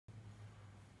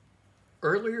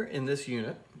Earlier in this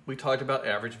unit, we talked about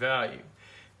average value,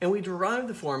 and we derived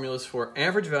the formulas for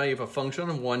average value of a function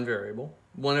of one variable,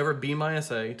 1 over b minus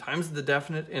a, times the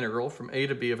definite integral from a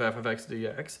to b of f of x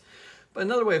dx. But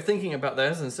another way of thinking about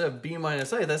that is instead of b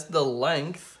minus a, that's the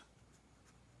length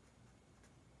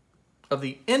of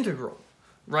the integral,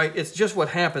 right? It's just what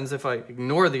happens if I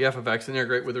ignore the f of x and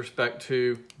integrate with respect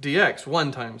to dx,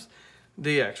 1 times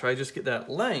dx, right? I just get that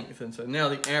length. And so now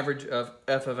the average of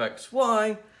f of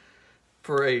xy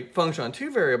for a function on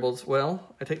 2 variables,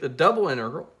 well, I take the double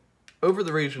integral over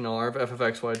the region R of f of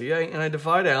xy dA, and I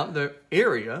divide out the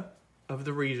area of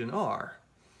the region R.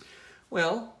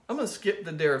 Well, I'm going to skip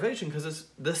the derivation because it's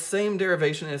the same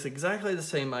derivation, it's exactly the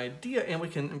same idea, and we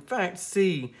can, in fact,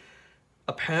 see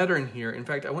a pattern here. In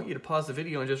fact, I want you to pause the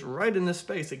video and just write in this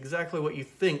space exactly what you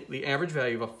think the average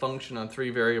value of a function on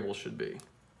 3 variables should be.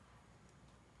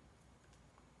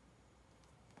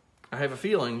 I have a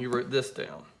feeling you wrote this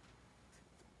down.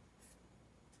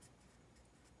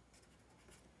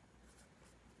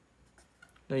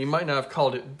 Now, you might not have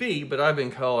called it B, but I've been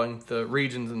calling the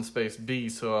regions in space B,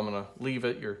 so I'm going to leave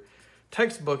it. Your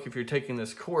textbook, if you're taking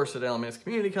this course at Alamance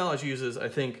Community College, uses, I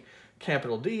think,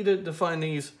 capital D to define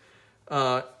these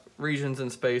regions in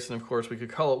space, and of course, we could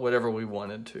call it whatever we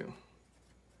wanted to.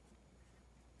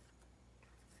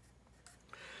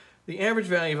 The average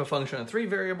value of a function on 3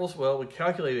 variables, well, we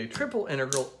calculate a triple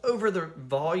integral over the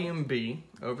volume B,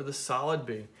 over the solid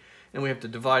B, and we have to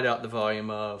divide out the volume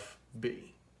of B.